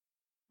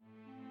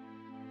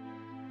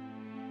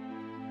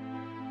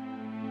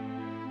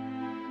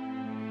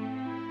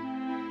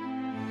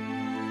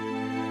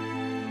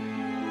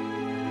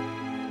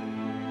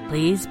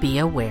Please be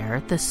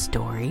aware the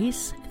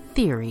stories,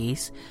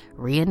 theories,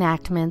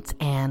 reenactments,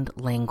 and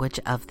language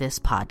of this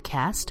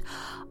podcast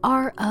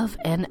are of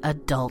an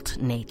adult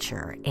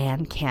nature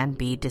and can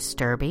be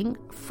disturbing,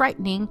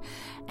 frightening,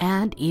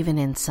 and even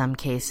in some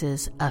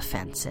cases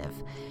offensive.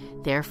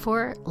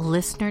 Therefore,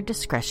 listener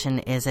discretion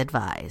is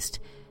advised.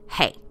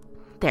 Hey,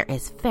 there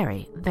is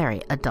very,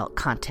 very adult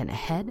content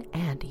ahead,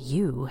 and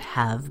you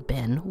have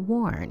been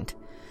warned.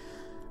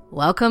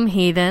 Welcome,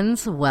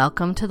 heathens.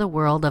 Welcome to the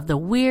world of the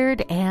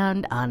weird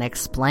and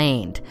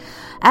unexplained.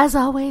 As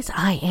always,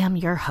 I am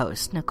your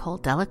host, Nicole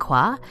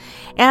Delacroix,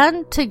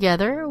 and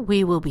together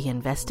we will be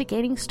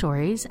investigating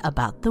stories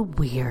about the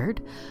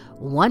weird,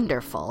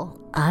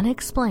 wonderful,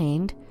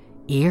 unexplained,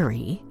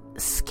 eerie,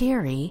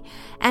 scary,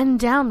 and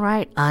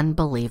downright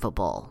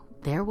unbelievable.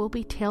 There will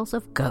be tales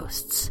of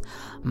ghosts,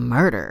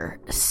 murder,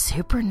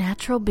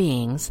 supernatural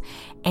beings,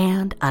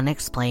 and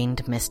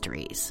unexplained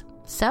mysteries.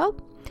 So,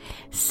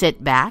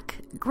 sit back,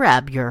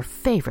 grab your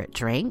favorite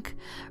drink,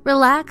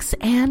 relax,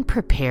 and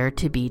prepare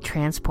to be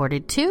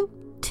transported to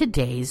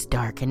today's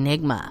Dark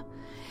Enigma.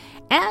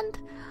 And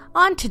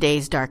on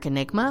today's Dark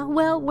Enigma,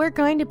 well, we're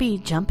going to be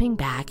jumping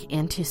back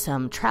into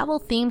some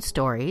travel-themed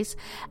stories,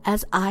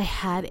 as I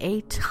had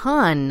a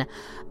ton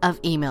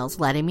of emails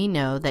letting me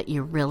know that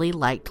you really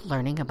liked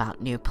learning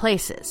about new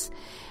places.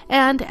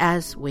 And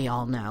as we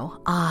all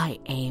know, I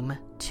aim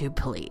to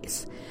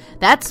please.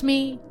 That's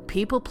me,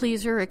 people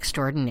pleaser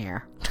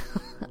extraordinaire.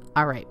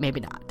 All right, maybe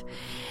not.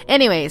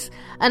 Anyways,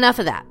 enough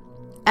of that.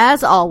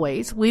 As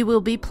always, we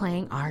will be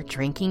playing our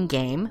drinking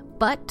game,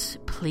 but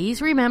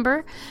please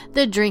remember,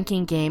 the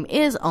drinking game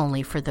is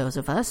only for those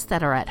of us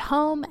that are at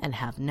home and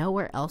have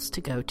nowhere else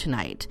to go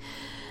tonight.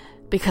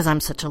 Because I'm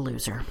such a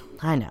loser.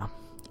 I know.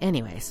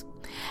 Anyways.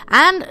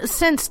 And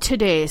since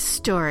today's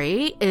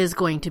story is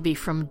going to be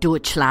from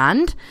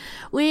Deutschland,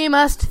 we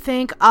must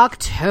think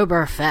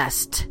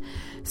Oktoberfest.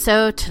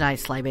 So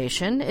tonight's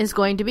libation is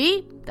going to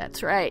be,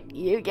 that's right,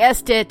 you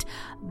guessed it,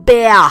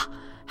 beer.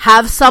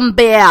 Have some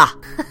beer.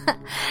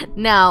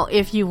 Now,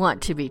 if you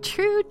want to be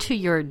true to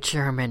your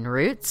German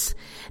roots,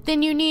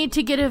 then you need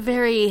to get a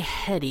very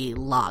heady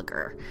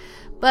lager.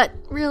 But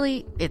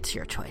really, it's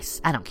your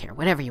choice. I don't care,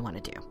 whatever you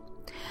want to do.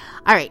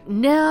 All right,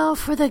 now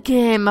for the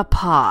game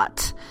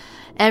part.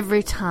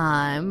 Every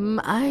time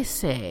I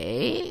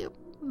say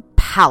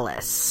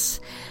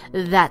palace,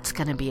 that's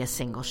going to be a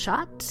single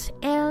shot.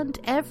 And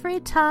every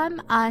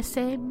time I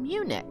say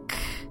Munich,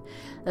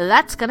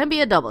 that's going to be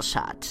a double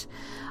shot.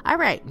 All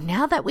right,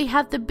 now that we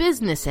have the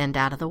business end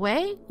out of the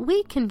way,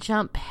 we can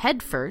jump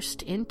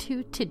headfirst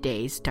into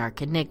today's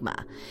Dark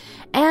Enigma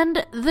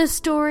and the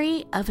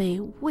story of a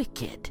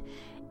wicked,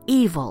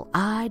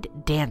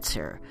 evil-eyed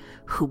dancer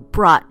who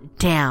brought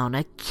down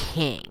a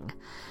king.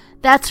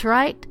 That's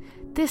right,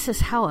 this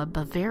is how a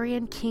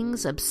Bavarian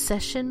king's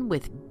obsession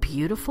with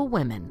beautiful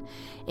women,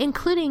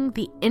 including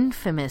the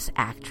infamous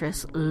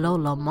actress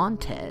Lola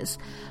Montez,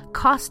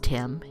 cost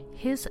him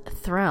his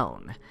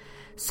throne.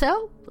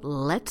 So,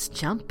 let's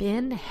jump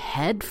in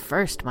head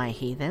first, my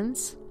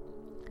heathens.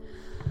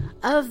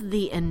 Of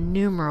the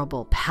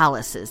innumerable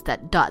palaces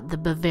that dot the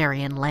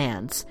Bavarian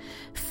lands,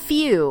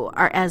 few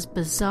are as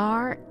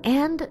bizarre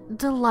and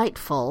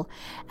delightful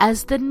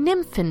as the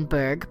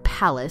Nymphenburg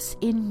Palace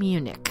in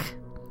Munich.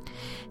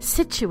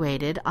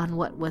 Situated on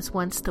what was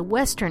once the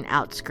western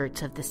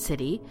outskirts of the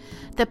city,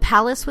 the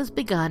palace was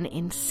begun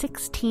in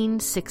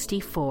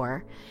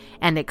 1664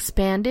 and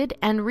expanded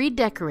and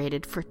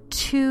redecorated for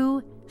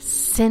 2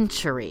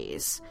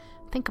 centuries.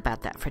 Think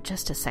about that for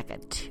just a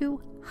second.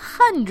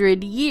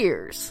 200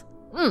 years.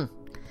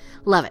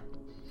 Love it.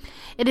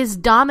 It is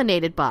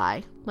dominated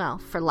by, well,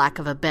 for lack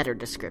of a better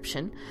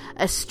description,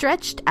 a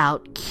stretched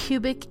out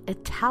cubic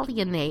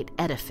Italianate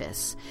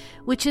edifice,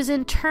 which is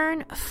in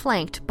turn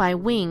flanked by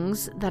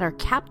wings that are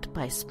capped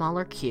by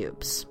smaller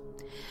cubes.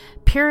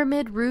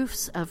 Pyramid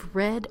roofs of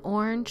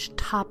red-orange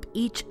top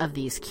each of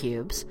these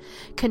cubes,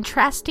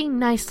 contrasting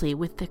nicely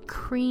with the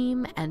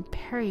cream and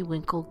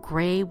periwinkle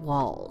gray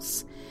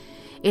walls.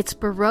 Its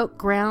Baroque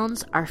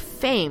grounds are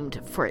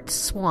famed for its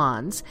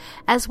swans,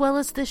 as well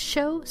as the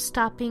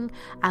show-stopping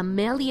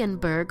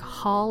Amalienburg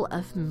Hall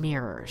of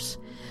Mirrors.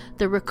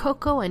 The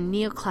Rococo and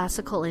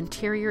neoclassical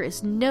interior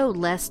is no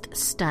less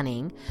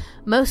stunning,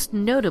 most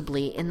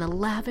notably in the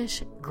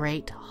lavish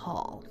Great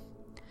Hall.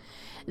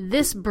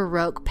 This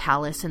Baroque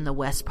palace in the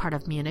west part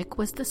of Munich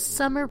was the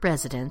summer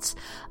residence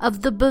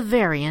of the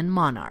Bavarian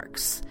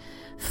monarchs.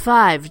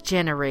 5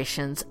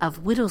 generations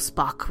of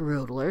Wittelsbach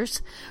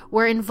rulers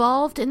were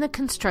involved in the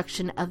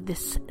construction of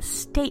this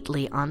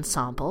stately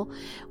ensemble,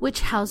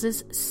 which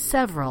houses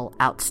several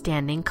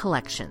outstanding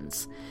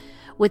collections.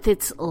 With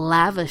its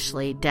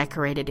lavishly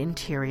decorated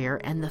interior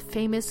and the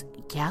famous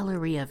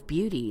Gallery of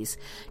Beauties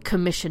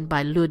commissioned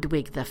by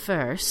Ludwig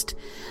I,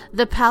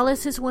 the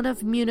palace is one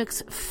of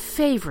Munich's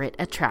favorite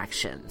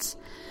attractions.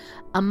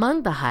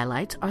 Among the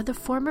highlights are the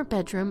former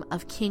bedroom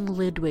of King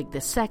Ludwig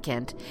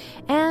II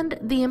and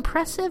the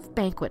impressive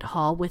banquet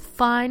hall with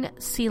fine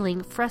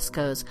ceiling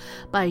frescoes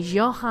by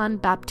Johann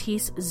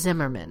Baptist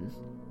Zimmermann.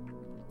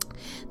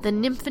 The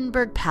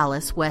Nymphenburg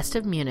Palace west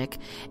of Munich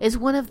is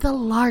one of the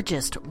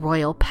largest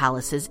royal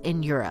palaces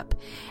in Europe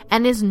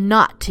and is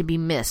not to be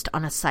missed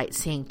on a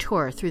sightseeing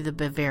tour through the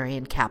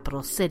Bavarian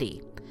capital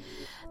city.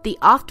 The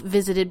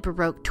oft-visited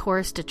Baroque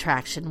tourist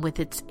attraction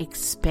with its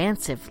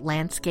expansive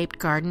landscaped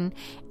garden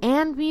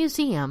and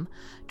museum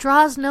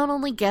draws not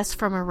only guests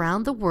from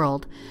around the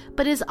world,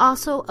 but is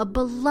also a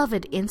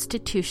beloved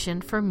institution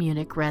for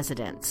Munich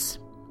residents.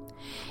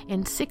 In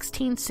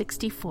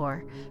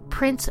 1664,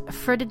 Prince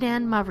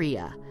Ferdinand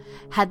Maria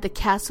had the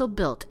castle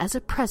built as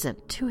a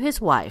present to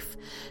his wife,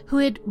 who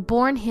had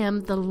borne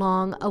him the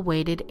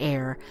long-awaited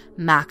heir,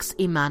 Max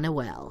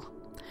Emanuel.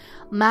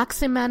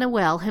 Max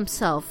Emanuel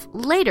himself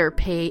later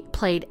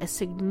played a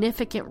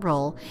significant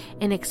role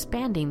in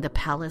expanding the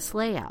palace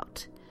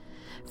layout.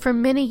 For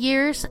many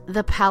years,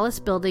 the palace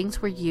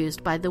buildings were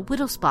used by the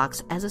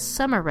Wittelsbachs as a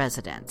summer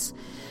residence.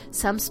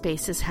 Some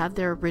spaces have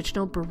their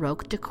original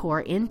Baroque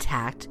decor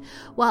intact,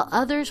 while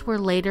others were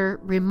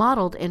later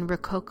remodeled in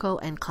Rococo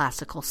and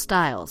Classical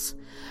styles.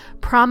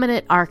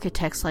 Prominent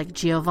architects like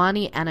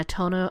Giovanni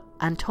Antonio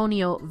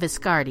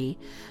Viscardi,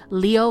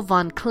 Leo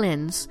von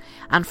Klins,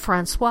 and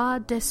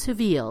François de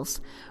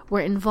Souvilles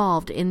were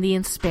involved in the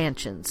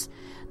expansions.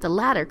 The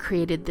latter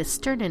created the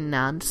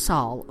Sternenland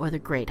Saal, or the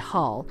Great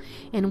Hall,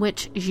 in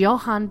which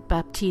Johann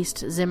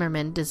Baptist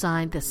Zimmermann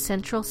designed the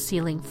central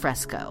ceiling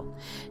fresco,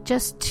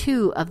 just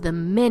two of the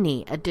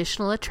many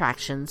additional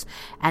attractions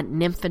at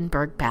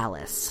Nymphenburg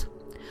Palace.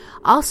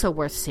 Also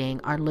worth seeing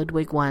are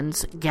Ludwig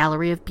I's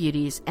Gallery of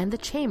Beauties and the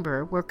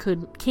chamber where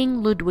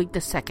King Ludwig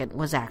II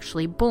was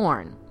actually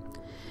born.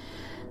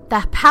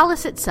 The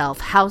palace itself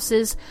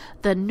houses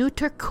the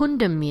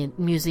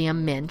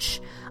Naturkundemuseum Mensch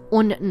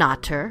und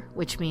Natur,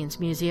 which means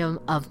Museum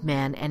of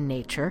Man and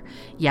Nature.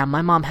 Yeah,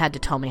 my mom had to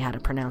tell me how to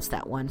pronounce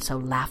that one, so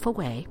laugh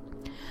away.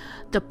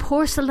 The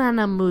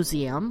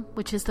Porzellanmuseum,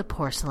 which is the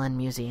Porcelain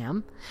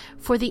Museum,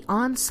 for the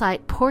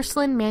on-site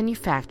porcelain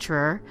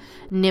manufacturer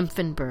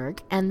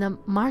Nymphenburg, and the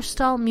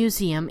Marstall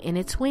Museum in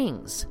its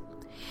wings.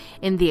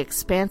 In the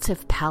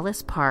expansive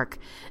palace park,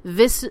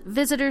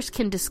 visitors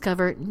can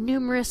discover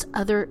numerous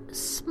other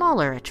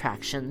smaller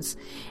attractions,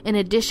 in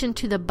addition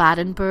to the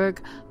Badenburg,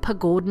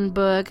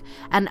 Pagodenburg,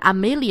 and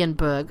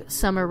Amalienburg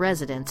summer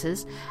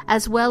residences,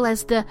 as well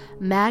as the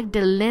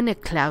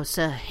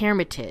Magdaleneklause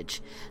Hermitage.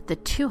 The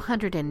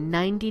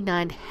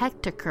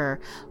 299-hectare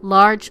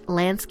large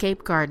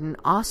landscape garden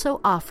also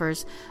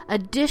offers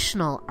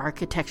additional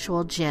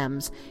architectural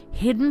gems,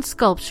 hidden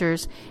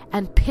sculptures,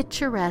 and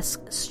picturesque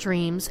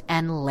streams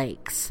and lakes.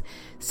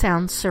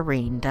 Sounds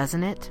serene,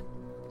 doesn't it?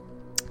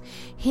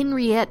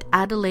 Henriette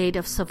Adelaide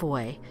of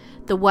Savoy,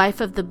 the wife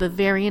of the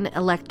Bavarian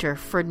Elector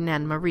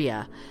Ferdinand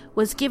Maria,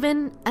 was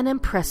given an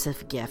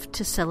impressive gift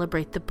to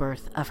celebrate the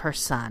birth of her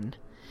son.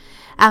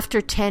 After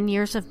 10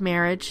 years of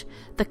marriage,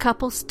 the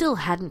couple still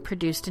hadn't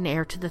produced an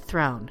heir to the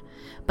throne,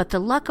 but the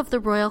luck of the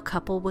royal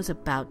couple was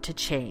about to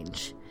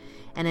change.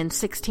 And in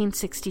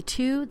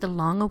 1662, the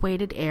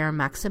long-awaited heir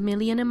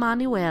Maximilian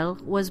Emanuel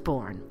was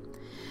born.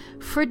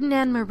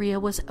 Ferdinand Maria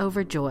was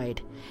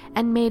overjoyed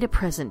and made a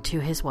present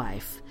to his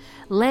wife,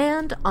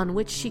 land on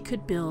which she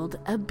could build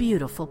a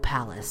beautiful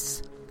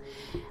palace.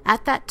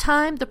 At that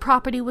time, the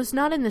property was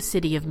not in the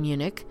city of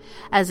Munich,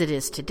 as it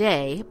is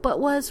today, but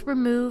was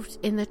removed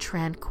in the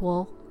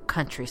tranquil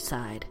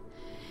countryside.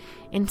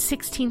 In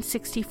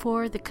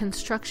 1664, the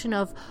construction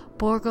of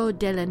Borgo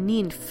della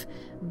Ninfa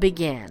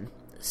began,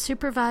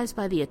 supervised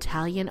by the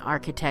Italian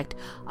architect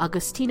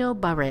Agostino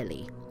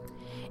Barelli.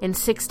 In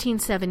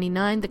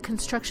 1679, the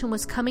construction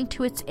was coming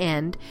to its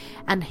end,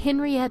 and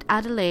Henriette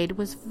Adelaide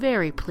was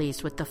very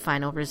pleased with the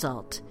final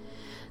result.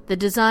 The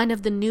design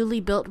of the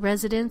newly built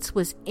residence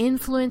was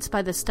influenced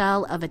by the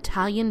style of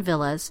Italian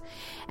villas,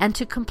 and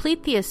to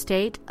complete the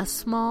estate, a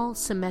small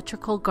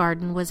symmetrical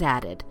garden was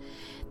added.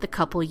 The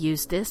couple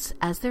used this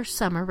as their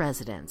summer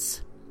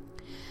residence.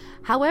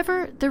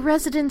 However, the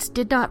residence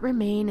did not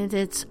remain in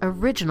its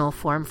original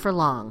form for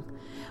long.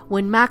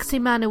 When Max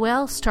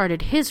Emanuel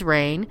started his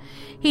reign,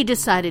 he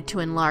decided to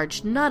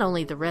enlarge not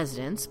only the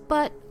residence,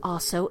 but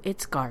also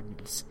its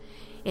gardens.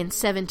 In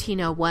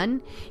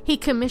 1701, he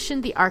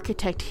commissioned the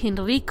architect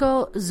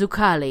Enrico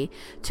Zuccalli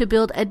to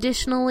build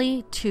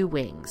additionally 2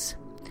 wings.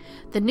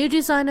 The new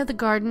design of the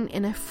garden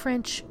in a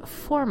French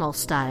formal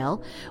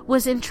style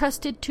was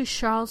entrusted to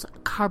Charles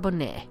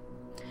Carbonnet.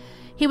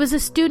 He was a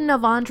student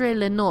of André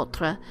Le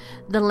Nôtre,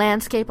 the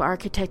landscape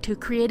architect who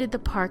created the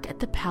park at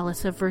the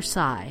Palace of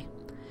Versailles.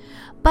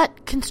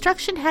 But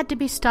construction had to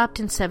be stopped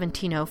in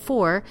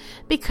 1704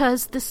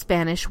 because the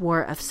Spanish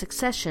War of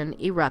Succession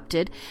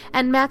erupted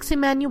and Max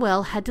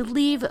Emanuel had to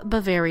leave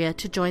Bavaria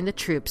to join the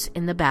troops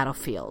in the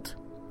battlefield.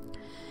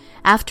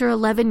 After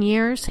 11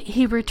 years,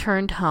 he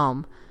returned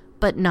home,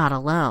 but not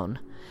alone.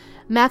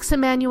 Max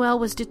Emanuel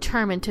was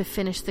determined to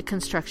finish the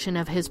construction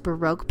of his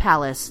Baroque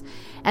palace,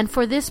 and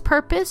for this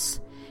purpose,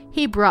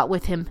 he brought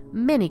with him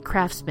many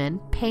craftsmen,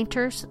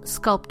 painters,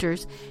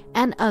 sculptors,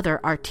 and other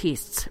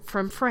artistes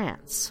from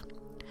France.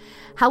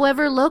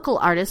 However, local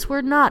artists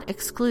were not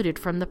excluded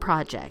from the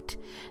project.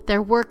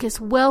 Their work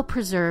is well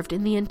preserved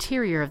in the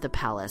interior of the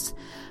palace.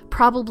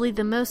 Probably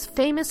the most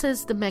famous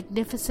is the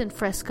magnificent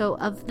fresco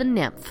of the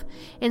Nymph,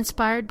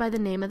 inspired by the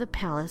name of the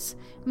palace,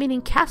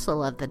 meaning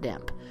Castle of the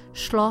Nymph,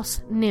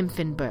 Schloss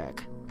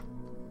Nymphenburg.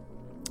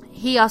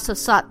 He also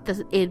sought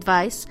the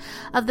advice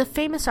of the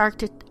famous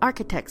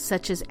architects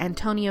such as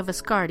Antonio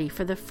Viscardi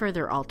for the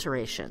further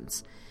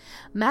alterations.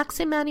 Max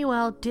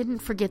Emanuel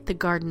didn't forget the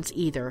gardens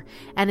either,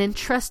 and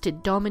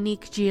entrusted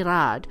Dominique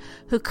Girard,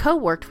 who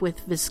co-worked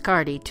with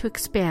Viscardi, to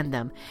expand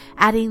them,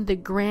 adding the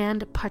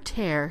grand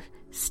parterre,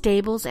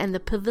 stables, and the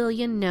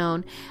pavilion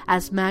known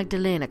as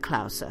Magdalena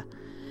Klause.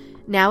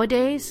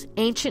 Nowadays,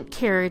 ancient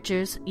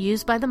carriages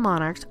used by the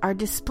monarchs are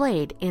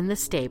displayed in the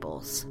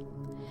stables.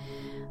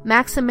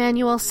 Max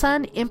Emanuel's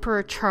son,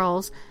 Emperor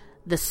Charles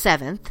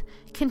VII,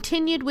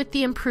 continued with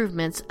the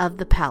improvements of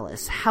the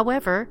palace.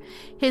 However,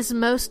 his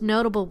most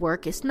notable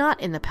work is not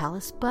in the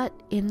palace, but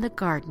in the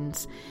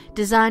gardens,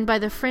 designed by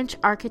the French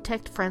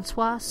architect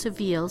François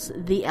Souville's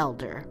the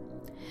Elder.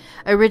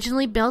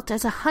 Originally built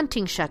as a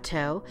hunting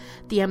chateau,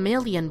 the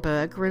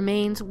Amalienburg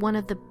remains one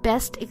of the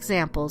best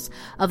examples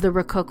of the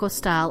Rococo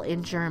style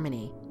in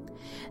Germany.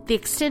 The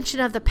extension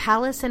of the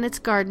palace and its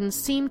gardens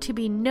seem to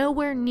be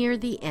nowhere near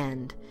the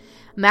end.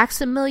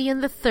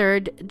 Maximilian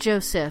III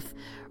Joseph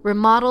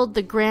remodeled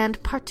the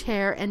grand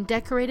parterre and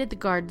decorated the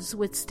gardens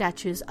with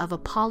statues of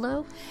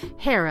Apollo,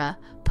 Hera,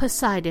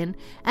 Poseidon,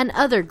 and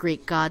other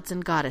Greek gods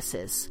and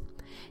goddesses.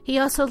 He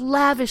also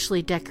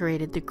lavishly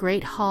decorated the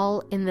Great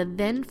Hall in the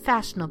then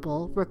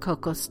fashionable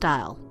Rococo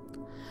style.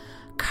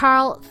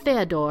 Karl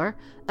Theodor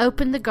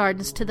opened the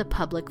gardens to the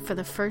public for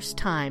the first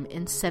time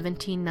in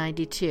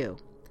 1792.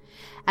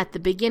 At the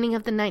beginning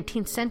of the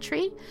 19th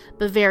century,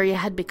 Bavaria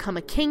had become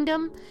a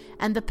kingdom,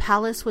 and the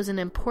palace was an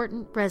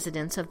important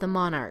residence of the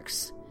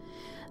monarchs.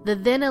 The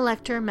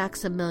then-elector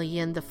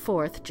Maximilian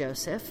IV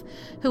Joseph,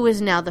 who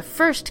is now the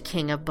first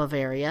king of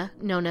Bavaria,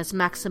 known as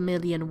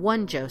Maximilian I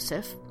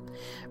Joseph,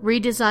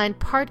 redesigned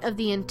part of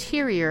the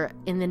interior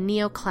in the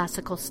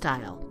neoclassical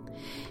style.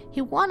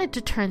 He wanted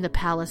to turn the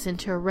palace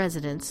into a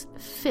residence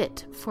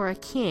fit for a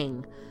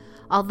king,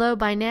 although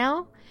by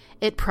now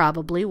it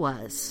probably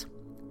was.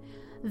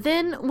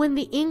 Then, when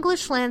the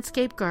English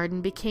landscape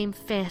garden became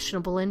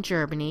fashionable in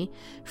Germany,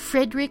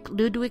 Friedrich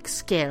Ludwig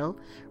Sckell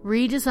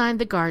redesigned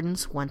the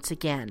gardens once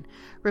again,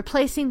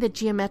 replacing the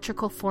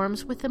geometrical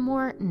forms with a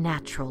more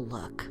natural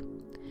look.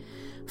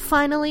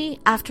 Finally,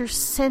 after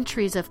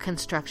centuries of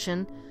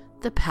construction,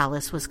 the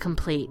palace was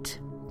complete.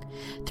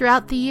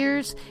 Throughout the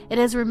years, it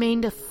has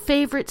remained a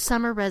favorite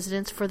summer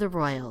residence for the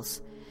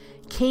royals.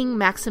 King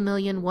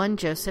Maximilian I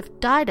Joseph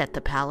died at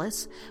the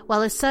palace,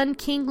 while his son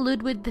King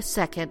Ludwig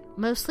II,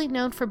 mostly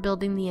known for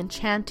building the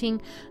enchanting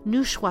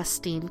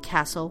Neuschwanstein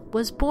Castle,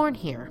 was born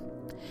here.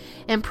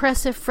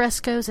 Impressive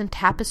frescoes and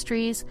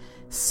tapestries,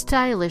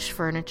 stylish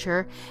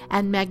furniture,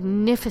 and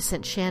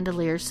magnificent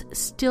chandeliers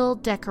still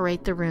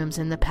decorate the rooms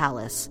in the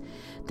palace.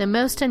 The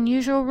most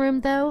unusual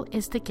room, though,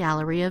 is the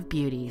Gallery of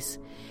Beauties.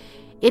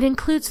 It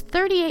includes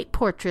 38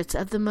 portraits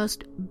of the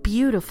most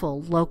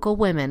beautiful local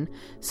women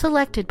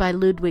selected by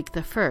Ludwig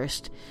I,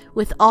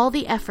 with all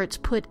the efforts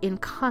put in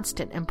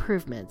constant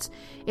improvements.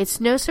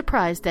 It's no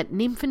surprise that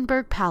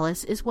Nymphenburg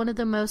Palace is one of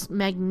the most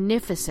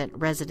magnificent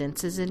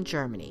residences in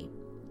Germany.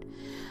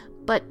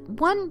 But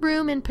one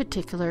room in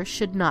particular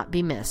should not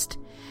be missed,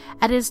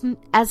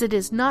 as it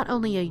is not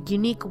only a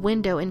unique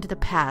window into the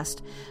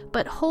past,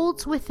 but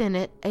holds within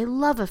it a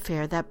love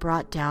affair that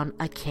brought down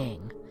a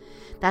king.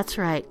 That's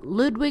right,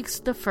 Ludwig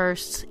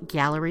I's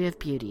Gallery of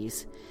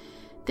Beauties.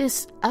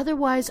 This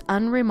otherwise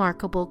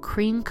unremarkable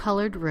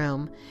cream-colored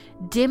room,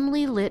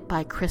 dimly lit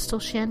by crystal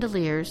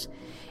chandeliers,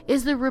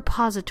 is the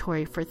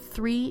repository for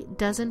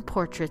 36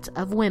 portraits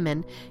of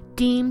women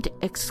deemed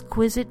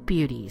exquisite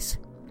beauties.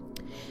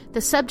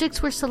 The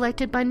subjects were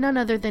selected by none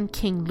other than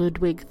King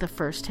Ludwig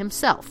I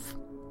himself.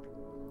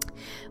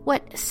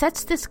 What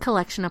sets this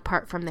collection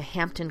apart from the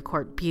Hampton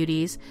Court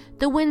Beauties,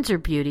 the Windsor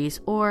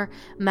Beauties, or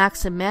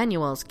Max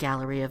Emanuel's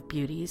Gallery of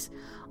Beauties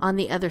on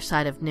the other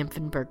side of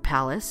Nymphenburg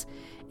Palace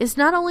is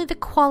not only the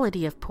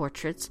quality of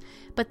portraits,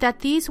 but that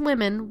these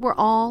women were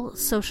all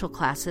social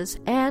classes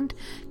and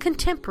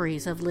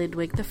contemporaries of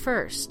Ludwig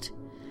I.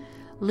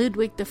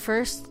 Ludwig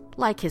I,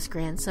 like his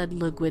grandson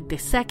Ludwig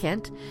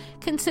II,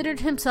 considered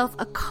himself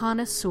a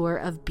connoisseur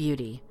of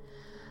beauty.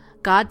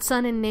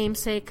 Godson and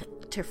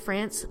namesake to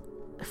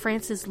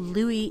France's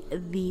Louis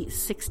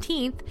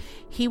XVI,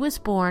 he was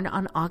born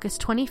on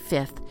August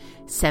 25,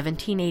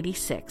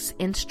 1786,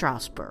 in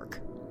Strasbourg.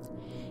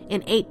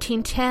 In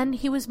 1810,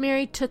 he was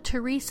married to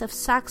Therese of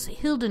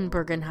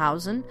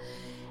Saxe-Hildenbergenhausen,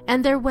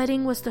 and their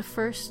wedding was the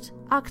first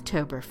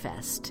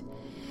Oktoberfest.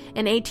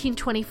 In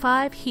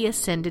 1825, he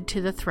ascended to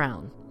the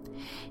throne.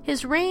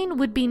 His reign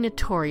would be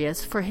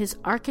notorious for his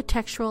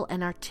architectural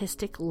and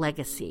artistic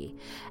legacy,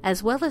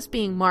 as well as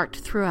being marked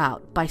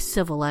throughout by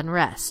civil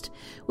unrest,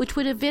 which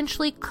would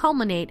eventually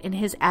culminate in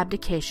his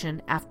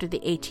abdication after the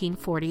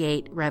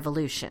 1848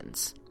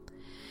 revolutions.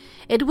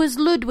 It was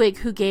Ludwig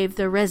who gave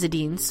the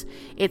Residenz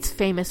its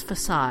famous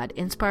facade,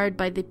 inspired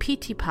by the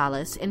Pitti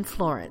Palace in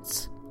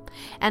Florence,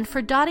 and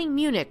for dotting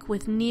Munich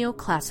with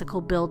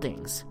neoclassical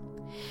buildings.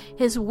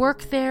 His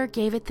work there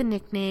gave it the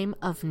nickname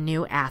of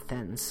New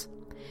Athens.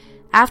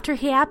 After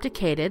he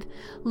abdicated,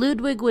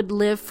 Ludwig would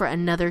live for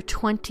another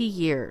 20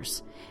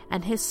 years,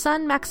 and his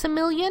son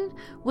Maximilian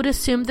would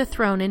assume the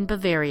throne in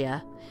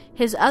Bavaria.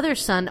 His other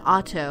son,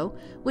 Otto,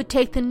 would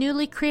take the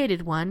newly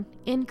created one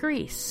in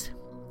Greece.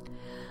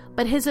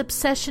 But his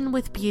obsession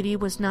with beauty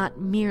was not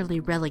merely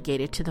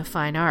relegated to the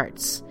fine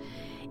arts.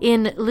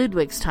 In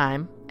Ludwig's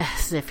time,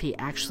 as if he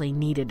actually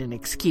needed an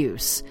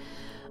excuse,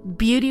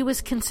 beauty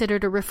was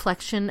considered a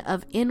reflection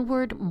of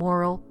inward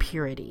moral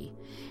purity,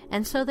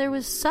 and so there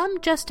was some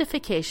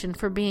justification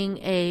for being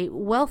a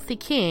wealthy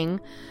king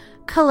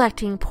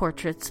collecting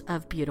portraits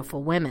of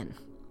beautiful women.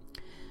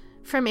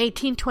 From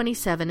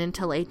 1827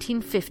 until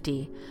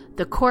 1850,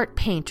 the court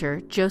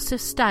painter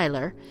Joseph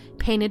Steiler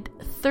painted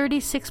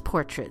 36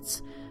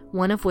 portraits,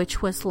 one of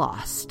which was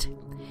lost.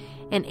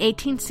 In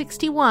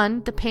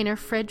 1861, the painter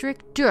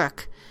Friedrich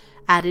Dürck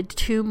added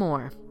 2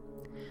 more.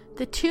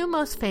 The 2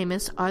 most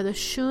famous are the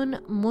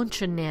Schöne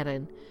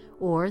Müncherin,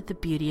 or the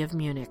Beauty of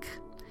Munich,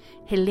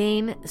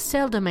 Helene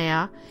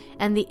Seldemeyer,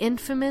 and the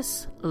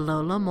infamous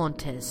Lola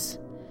Montez.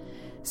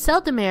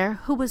 Seldemeyer,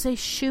 who was a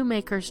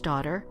shoemaker's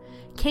daughter,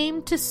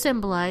 came to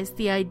symbolize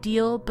the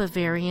ideal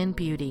Bavarian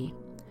beauty.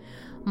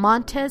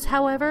 Montez,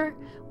 however,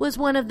 was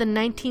one of the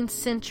 19th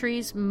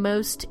century's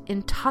most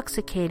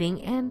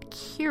intoxicating and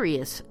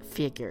curious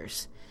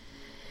figures.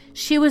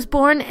 She was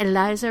born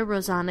Eliza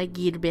Rosanna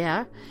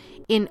Gilbert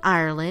in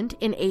Ireland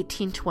in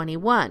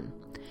 1821.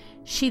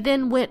 She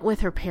then went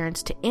with her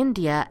parents to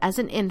India as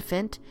an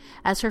infant,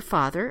 as her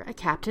father, a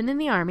captain in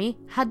the army,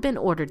 had been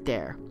ordered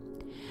there.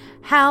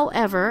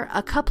 However,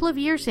 a couple of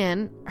years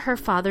in, her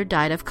father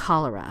died of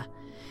cholera,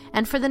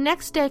 and for the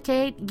next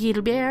decade,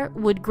 Gilbert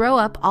would grow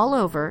up all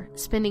over,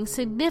 spending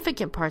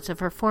significant parts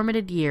of her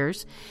formative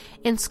years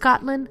in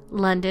Scotland,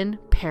 London,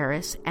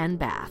 Paris, and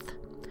Bath.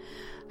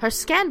 Her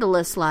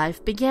scandalous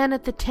life began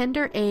at the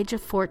tender age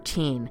of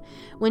 14,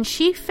 when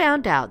she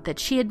found out that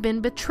she had been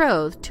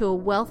betrothed to a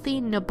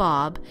wealthy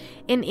nabob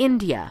in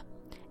India,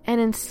 and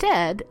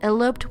instead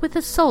eloped with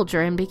a soldier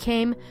and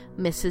became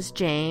Mrs.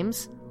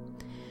 James.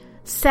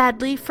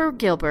 Sadly for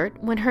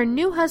Gilbert, when her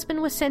new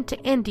husband was sent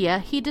to India,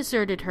 he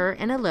deserted her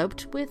and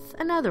eloped with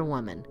another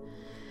woman.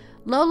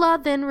 Lola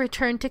then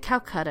returned to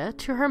Calcutta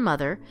to her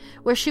mother,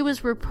 where she was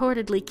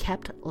reportedly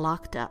kept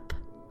locked up.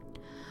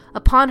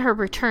 Upon her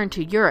return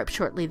to Europe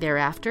shortly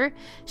thereafter,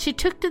 she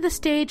took to the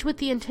stage with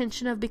the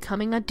intention of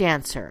becoming a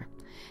dancer,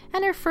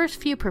 and her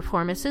first few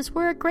performances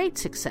were a great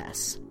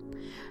success.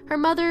 Her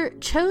mother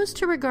chose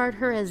to regard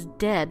her as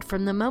dead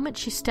from the moment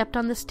she stepped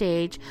on the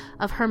stage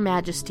of Her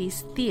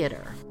Majesty's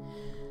Theatre.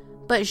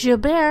 But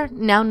Gilbert,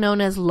 now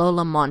known as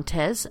Lola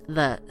Montez,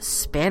 the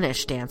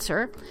Spanish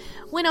dancer,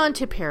 went on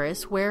to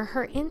Paris, where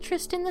her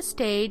interest in the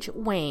stage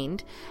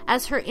waned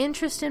as her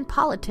interest in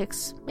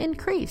politics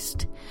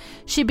increased.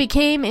 She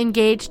became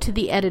engaged to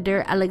the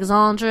editor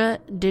Alexandre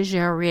de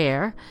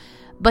Gerrière,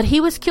 but he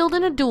was killed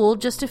in a duel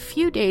just a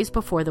few days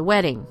before the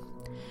wedding.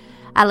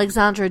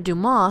 Alexandre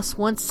Dumas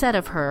once said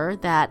of her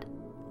that,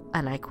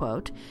 and I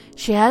quote,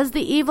 "She has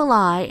the evil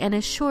eye and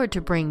is sure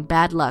to bring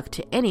bad luck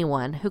to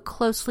anyone who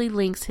closely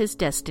links his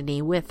destiny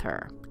with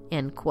her,"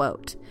 end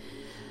quote.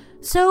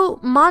 So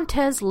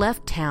Montez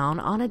left town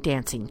on a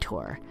dancing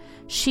tour.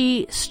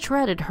 She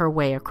strutted her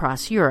way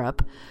across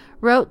Europe,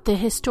 wrote the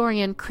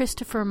historian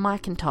Christopher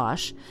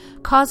Mackintosh,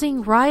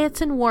 causing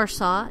riots in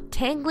Warsaw,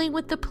 tangling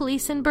with the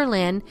police in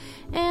Berlin,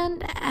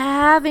 and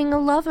having a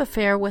love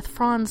affair with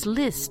Franz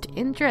Liszt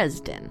in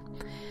Dresden.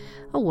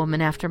 A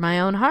woman after my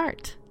own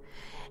heart.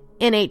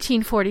 In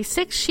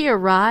 1846, she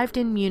arrived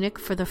in Munich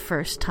for the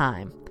first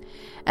time.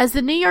 As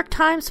the New York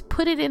Times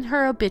put it in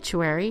her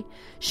obituary,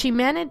 she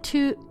managed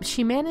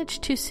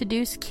to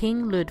seduce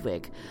King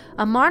Ludwig,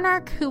 a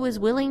monarch who was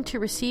willing to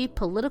receive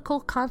political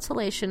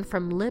consolation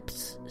from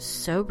lips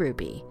so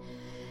ruby.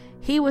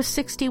 He was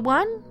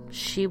 61,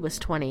 she was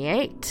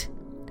 28.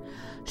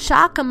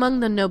 Shock among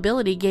the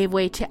nobility gave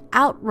way to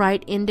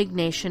outright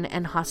indignation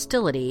and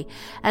hostility,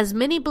 as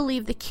many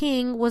believed the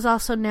king was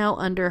also now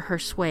under her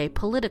sway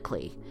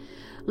politically.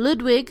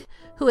 Ludwig,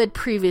 who had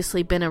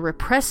previously been a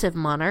repressive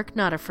monarch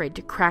not afraid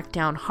to crack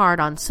down hard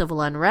on civil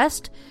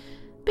unrest,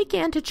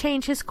 began to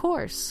change his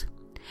course.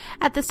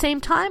 At the same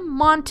time,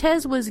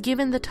 Montez was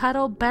given the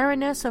title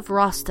Baroness of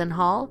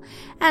Rostenhall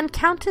and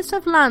Countess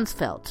of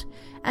Landsfeld,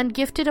 and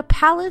gifted a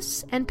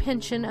palace and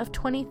pension of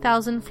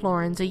 20,000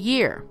 florins a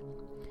year.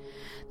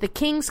 The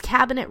king's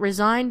cabinet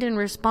resigned in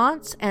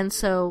response, and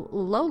so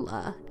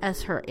Lola,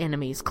 as her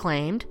enemies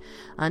claimed,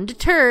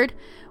 undeterred,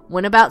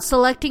 went about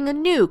selecting a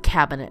new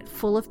cabinet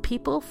full of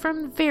people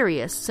from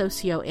various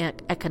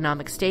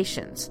socio-economic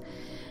stations.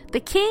 The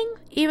king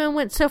even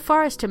went so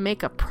far as to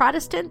make a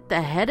Protestant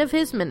the head of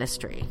his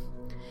ministry.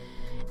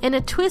 In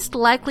a twist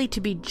likely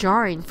to be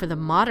jarring for the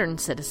modern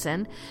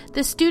citizen,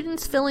 the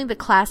students filling the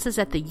classes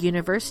at the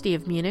University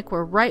of Munich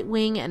were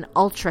right-wing and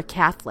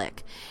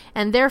ultra-Catholic,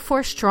 and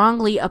therefore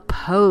strongly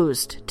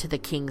opposed to the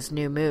king's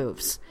new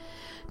moves.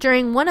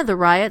 During one of the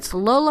riots,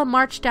 Lola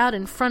marched out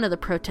in front of the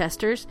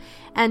protesters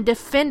and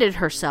defended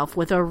herself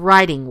with a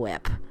riding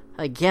whip.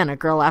 Again, a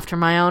girl after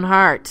my own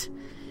heart.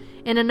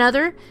 In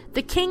another,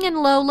 the king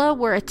and Lola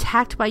were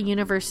attacked by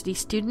university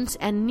students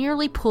and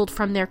nearly pulled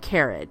from their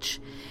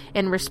carriage.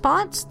 In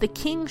response, the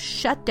king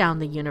shut down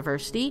the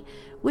university,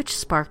 which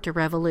sparked a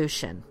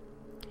revolution.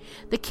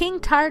 The king,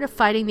 tired of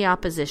fighting the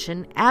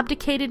opposition,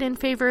 abdicated in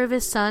favor of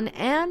his son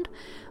and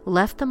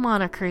left the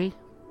monarchy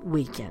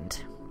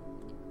weakened.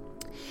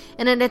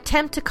 In an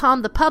attempt to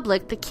calm the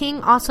public, the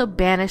king also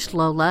banished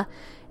Lola,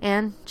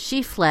 and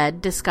she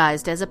fled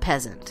disguised as a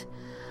peasant.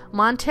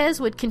 Montez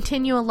would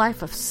continue a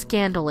life of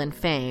scandal and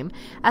fame,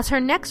 as her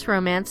next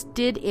romance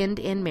did end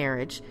in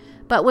marriage,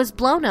 but was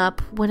blown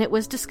up when it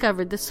was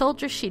discovered the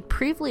soldier she'd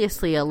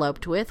previously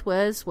eloped with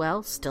was,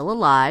 well, still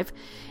alive,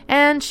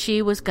 and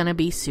she was going to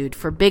be sued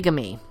for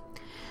bigamy.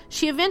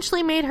 She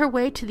eventually made her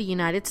way to the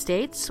United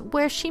States,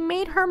 where she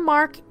made her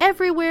mark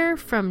everywhere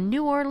from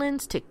New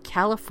Orleans to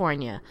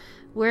California,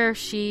 where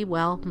she,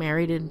 well,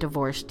 married and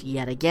divorced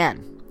yet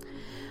again.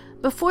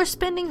 Before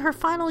spending her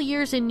final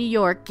years in New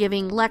York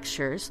giving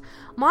lectures,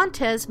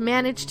 Montez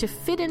managed to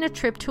fit in a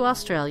trip to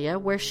Australia,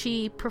 where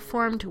she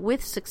performed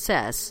with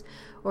success,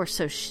 or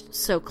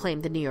so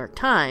claimed the New York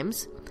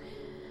Times.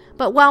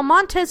 But while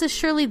Montez is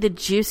surely the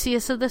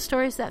juiciest of the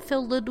stories that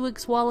fill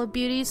Ludwig's Wall of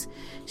Beauties,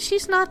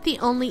 she's not the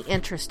only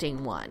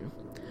interesting one.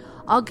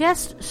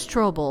 Auguste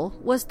Strobel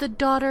was the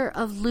daughter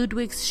of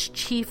Ludwig's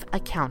chief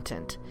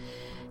accountant.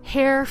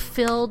 Hair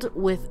filled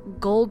with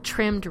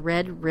gold-trimmed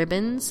red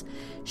ribbons,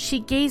 she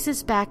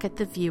gazes back at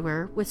the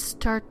viewer with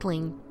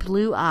startling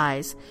blue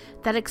eyes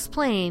that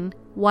explain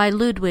why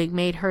Ludwig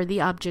made her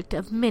the object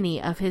of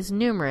many of his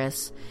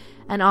numerous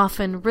and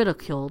often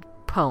ridiculed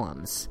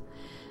poems.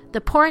 The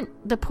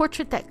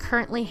portrait that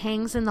currently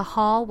hangs in the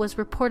hall was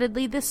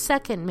reportedly the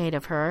second made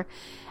of her,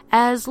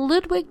 as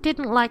Ludwig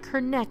didn't like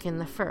her neck in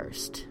the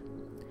first.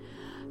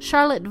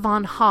 Charlotte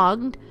von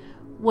Hogg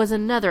was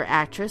another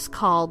actress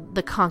called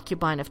The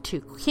Concubine of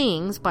Two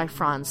Kings by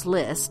Franz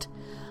Liszt.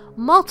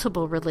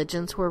 Multiple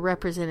religions were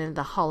represented in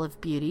the Hall of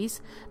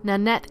Beauties.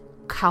 Nanette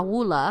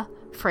Kawula,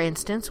 for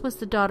instance, was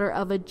the daughter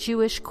of a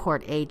Jewish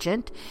court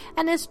agent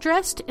and is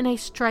dressed in a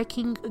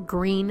striking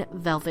green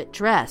velvet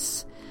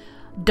dress.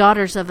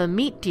 Daughters of a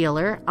meat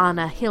dealer,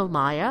 Anna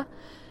Hillmeyer,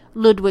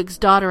 Ludwig's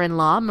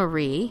daughter-in-law,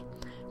 Marie,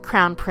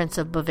 Crown Prince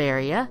of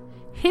Bavaria,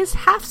 his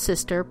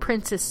half-sister,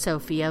 Princess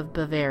Sophie of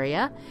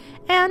Bavaria,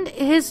 and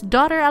his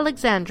daughter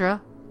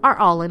Alexandra are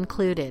all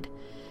included.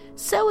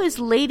 So is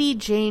Lady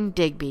Jane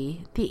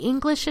Digby, the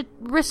English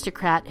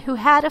aristocrat who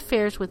had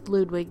affairs with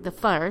Ludwig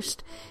I,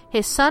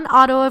 his son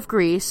Otto of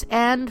Greece,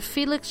 and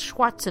Felix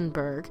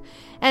Schwarzenberg,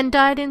 and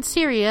died in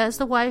Syria as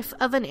the wife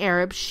of an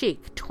Arab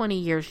sheikh 20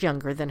 years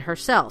younger than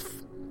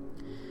herself.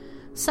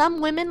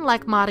 Some women,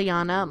 like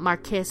Mariana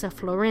Marchesa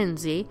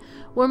Florenzi,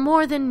 were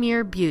more than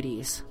mere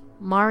beauties.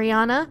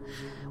 Mariana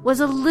was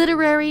a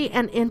literary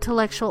and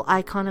intellectual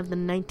icon of the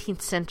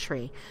 19th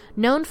century,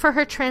 known for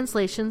her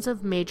translations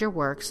of major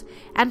works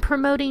and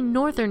promoting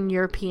Northern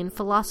European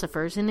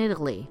philosophers in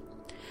Italy.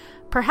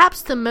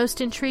 Perhaps the most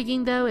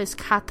intriguing, though, is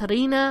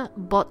Katerina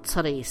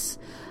Botsaris,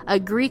 a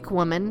Greek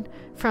woman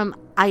from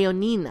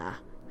Ioannina,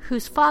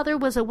 whose father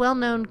was a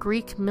well-known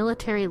Greek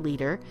military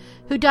leader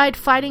who died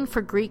fighting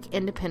for Greek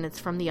independence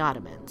from the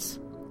Ottomans.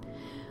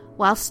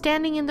 While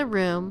standing in the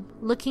room,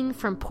 looking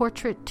from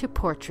portrait to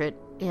portrait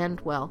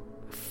and, well,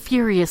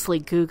 furiously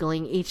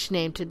Googling each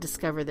name to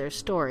discover their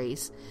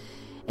stories,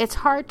 it's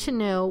hard to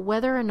know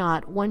whether or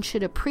not one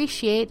should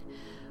appreciate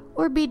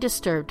or be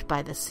disturbed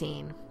by the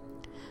scene.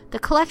 The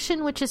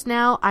collection, which is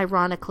now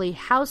ironically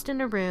housed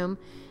in a room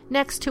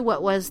next to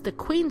what was the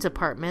Queen's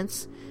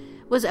apartments,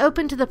 was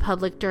open to the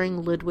public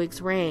during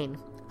Ludwig's reign,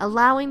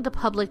 allowing the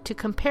public to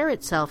compare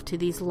itself to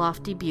these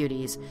lofty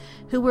beauties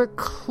who were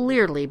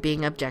clearly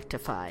being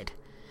objectified.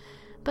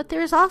 But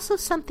there is also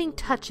something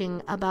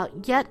touching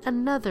about yet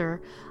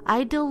another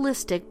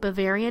idealistic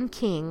Bavarian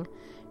king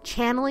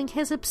channeling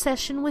his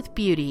obsession with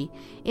beauty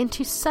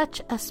into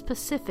such a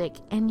specific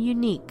and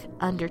unique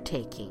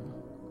undertaking.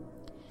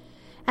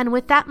 And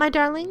with that, my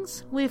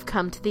darlings, we've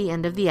come to the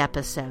end of the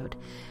episode,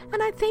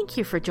 and I thank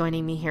you for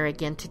joining me here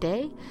again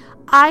today.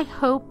 I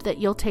hope that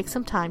you'll take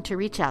some time to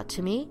reach out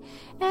to me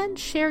and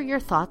share your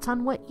thoughts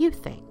on what you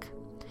think.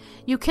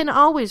 You can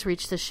always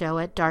reach the show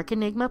at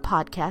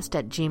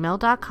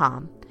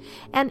darkenigmapodcast@gmail.com.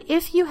 And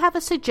if you have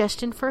a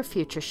suggestion for a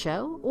future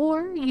show,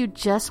 or you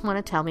just want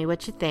to tell me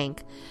what you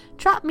think,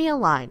 drop me a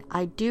line.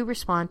 I do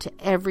respond to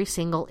every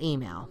single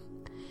email.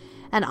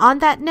 And on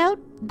that note,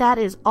 that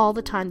is all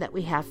the time that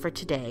we have for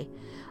today.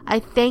 I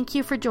thank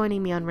you for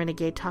joining me on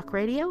Renegade Talk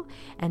Radio,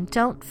 and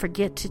don't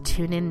forget to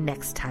tune in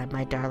next time,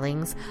 my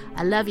darlings.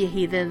 I love you,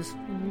 heathens.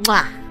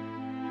 Mwah!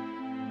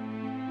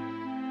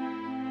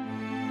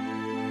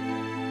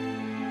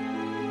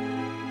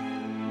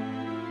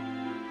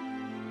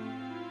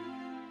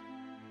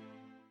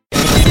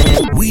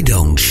 We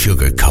don't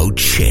sugarcoat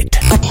shit.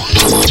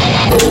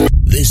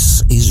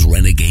 This is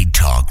Renegade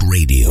Talk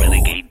Radio.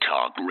 Renegade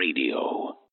Talk Radio.